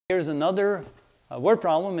Here's another word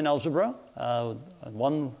problem in algebra,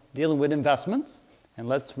 one dealing with investments. And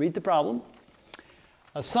let's read the problem.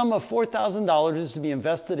 A sum of $4,000 is to be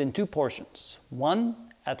invested in two portions, one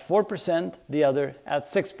at 4%, the other at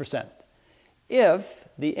 6%. If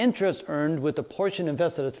the interest earned with the portion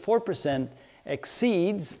invested at 4%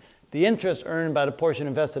 exceeds the interest earned by the portion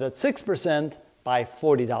invested at 6% by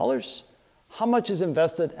 $40, how much is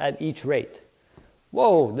invested at each rate?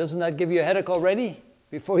 Whoa, doesn't that give you a headache already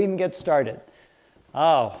before you even get started?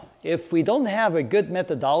 Oh, if we don't have a good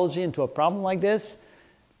methodology into a problem like this,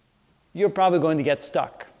 you're probably going to get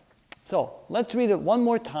stuck. So let's read it one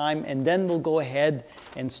more time and then we'll go ahead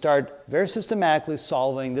and start very systematically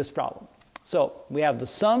solving this problem. So we have the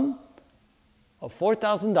sum of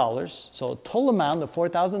 $4,000, so a total amount of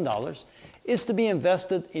 $4,000 is to be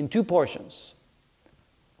invested in two portions.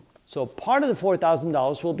 So part of the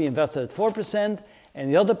 $4,000 will be invested at 4%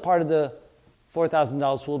 and the other part of the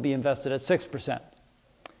 $4,000 will be invested at 6%.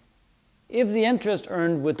 If the interest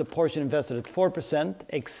earned with the portion invested at 4%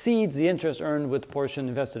 exceeds the interest earned with the portion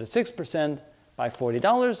invested at 6% by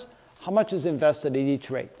 $40, how much is invested at each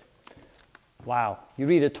rate? Wow, you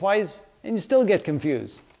read it twice and you still get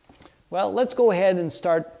confused. Well, let's go ahead and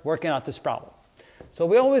start working out this problem. So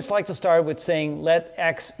we always like to start with saying let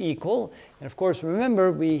x equal, and of course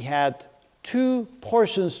remember we had two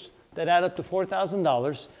portions that add up to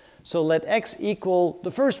 $4,000, so let x equal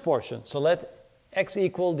the first portion. So let x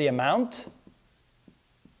equal the amount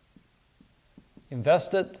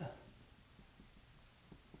invested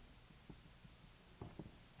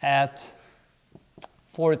at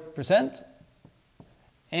 4%,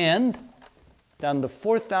 and then the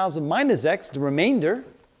 4,000 minus x, the remainder,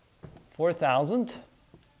 4,000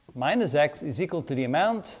 minus x is equal to the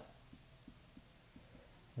amount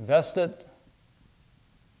invested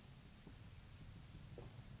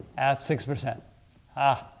at 6%.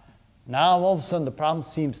 Now all of a sudden the problem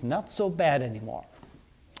seems not so bad anymore.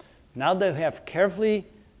 Now that we have carefully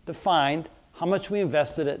defined how much we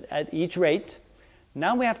invested at each rate,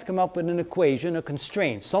 now we have to come up with an equation, a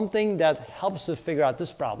constraint, something that helps us figure out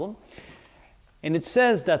this problem. And it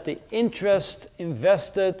says that the interest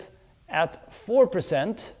invested at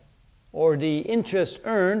 4%, or the interest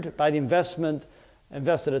earned by the investment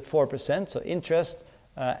invested at 4%, so interest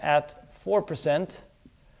at 4%,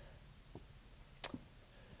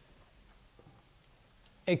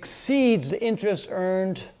 exceeds the interest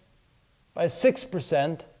earned by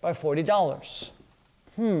 6% by $40.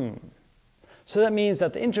 So that means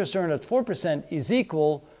that the interest earned at 4% is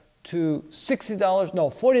equal to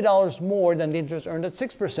 $40 more than the interest earned at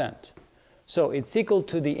 6%. So it's equal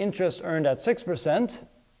to the interest earned at 6%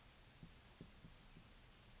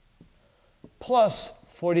 plus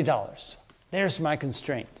 $40. There's my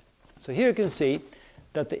constraint. So here you can see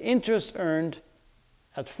that the interest earned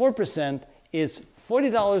at 4% is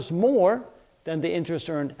 $40 more than the interest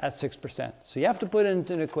earned at 6%. So you have to put it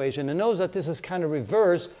into an equation, and notice that this is kind of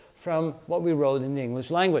reverse from what we wrote in the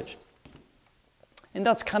English language. And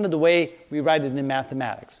that's kind of the way we write it in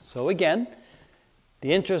mathematics. So again,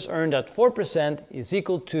 the interest earned at 4% is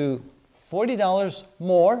equal to $40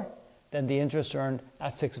 more than the interest earned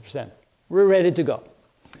at 6%. We're ready to go.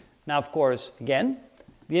 Now, of course, again,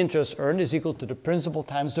 the interest earned is equal to the principal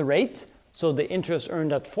times the rate. So the interest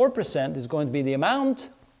earned at 4% is going to be the amount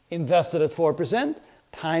invested at 4%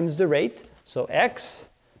 times the rate. So x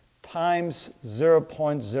times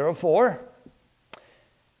 0.04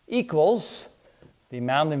 equals the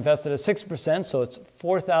amount invested at 6%, so it's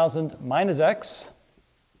 4,000 minus x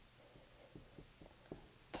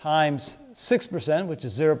times 6%, which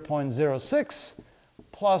is 0.06,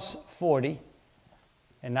 plus 40.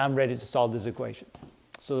 And now I'm ready to solve this equation.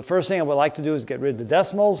 So the first thing I would like to do is get rid of the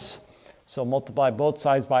decimals. So multiply both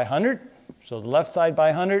sides by 100. So the left side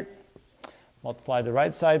by 100. Multiply the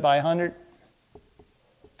right side by 100.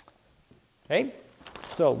 Okay?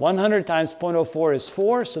 So 100 times 0.04 is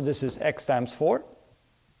 4, so this is x times 4.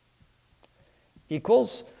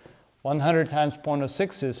 Equals 100 times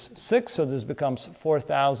 0.06 is 6, so this becomes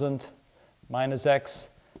 4,000 minus x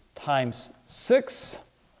times 6.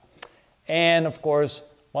 And of course,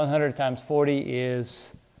 100 times 40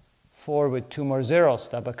 is 4 with 2 more zeros.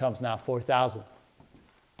 That becomes now 4,000.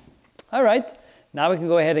 All right, now we can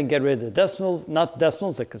go ahead and get rid of the decimals, not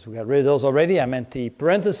decimals, because we got rid of those already. I meant the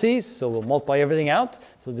parentheses, so we'll multiply everything out.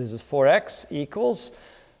 So this is 4x equals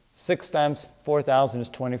 6 times 4,000 is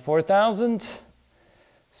 24,000.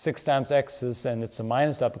 6 times x is, and it's a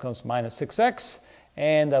minus, that becomes minus 6x,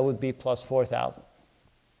 and that would be plus 4,000.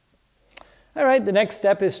 All right, the next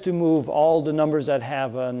step is to move all the numbers that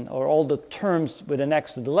have an, or all the terms with an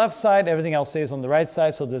x to the left side. Everything else stays on the right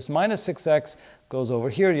side. So this minus 6x goes over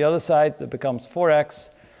here. The other side, it becomes 4x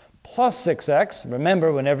plus 6x.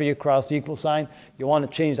 Remember, whenever you cross the equal sign, you want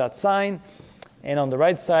to change that sign. And on the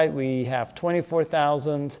right side, we have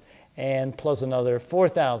 24,000 and plus another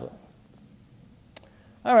 4,000.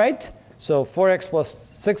 All right, so 4x plus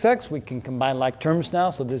 6x, we can combine like terms now.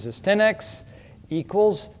 So this is 10x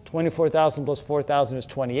equals 24,000 plus 4,000 is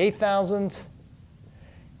 28,000.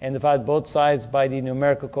 And divide both sides by the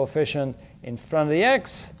numerical coefficient in front of the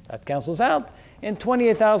x. That cancels out. And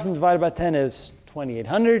 28,000 divided by 10 is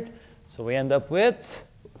 2,800. So we end up with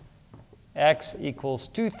x equals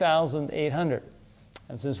 2,800.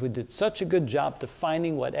 And since we did such a good job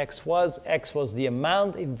defining what x was the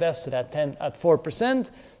amount invested at 4%.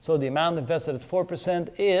 So the amount invested at 4%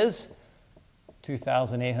 is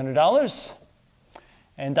 $2,800.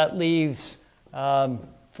 And that leaves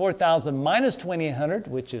 4,000 minus 2,800,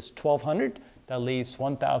 which is 1,200. That leaves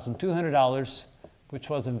 $1,200, which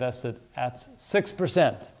was invested at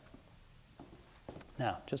 6%.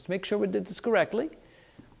 Now, just to make sure we did this correctly,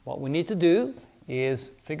 what we need to do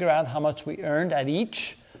is figure out how much we earned at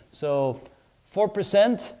each. So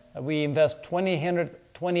 4%, we invest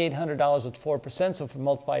 $2,800 at 4%. So if we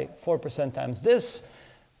multiply 4% times this,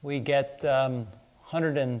 we get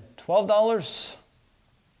 $112.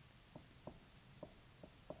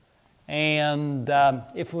 And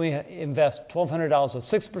if we invest $1,200 at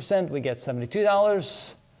 6%, we get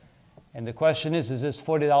 $72. And the question is this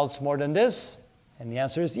 $40 more than this? And the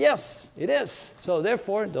answer is yes, it is. So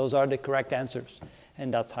therefore, those are the correct answers.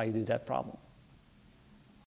 And that's how you do that problem.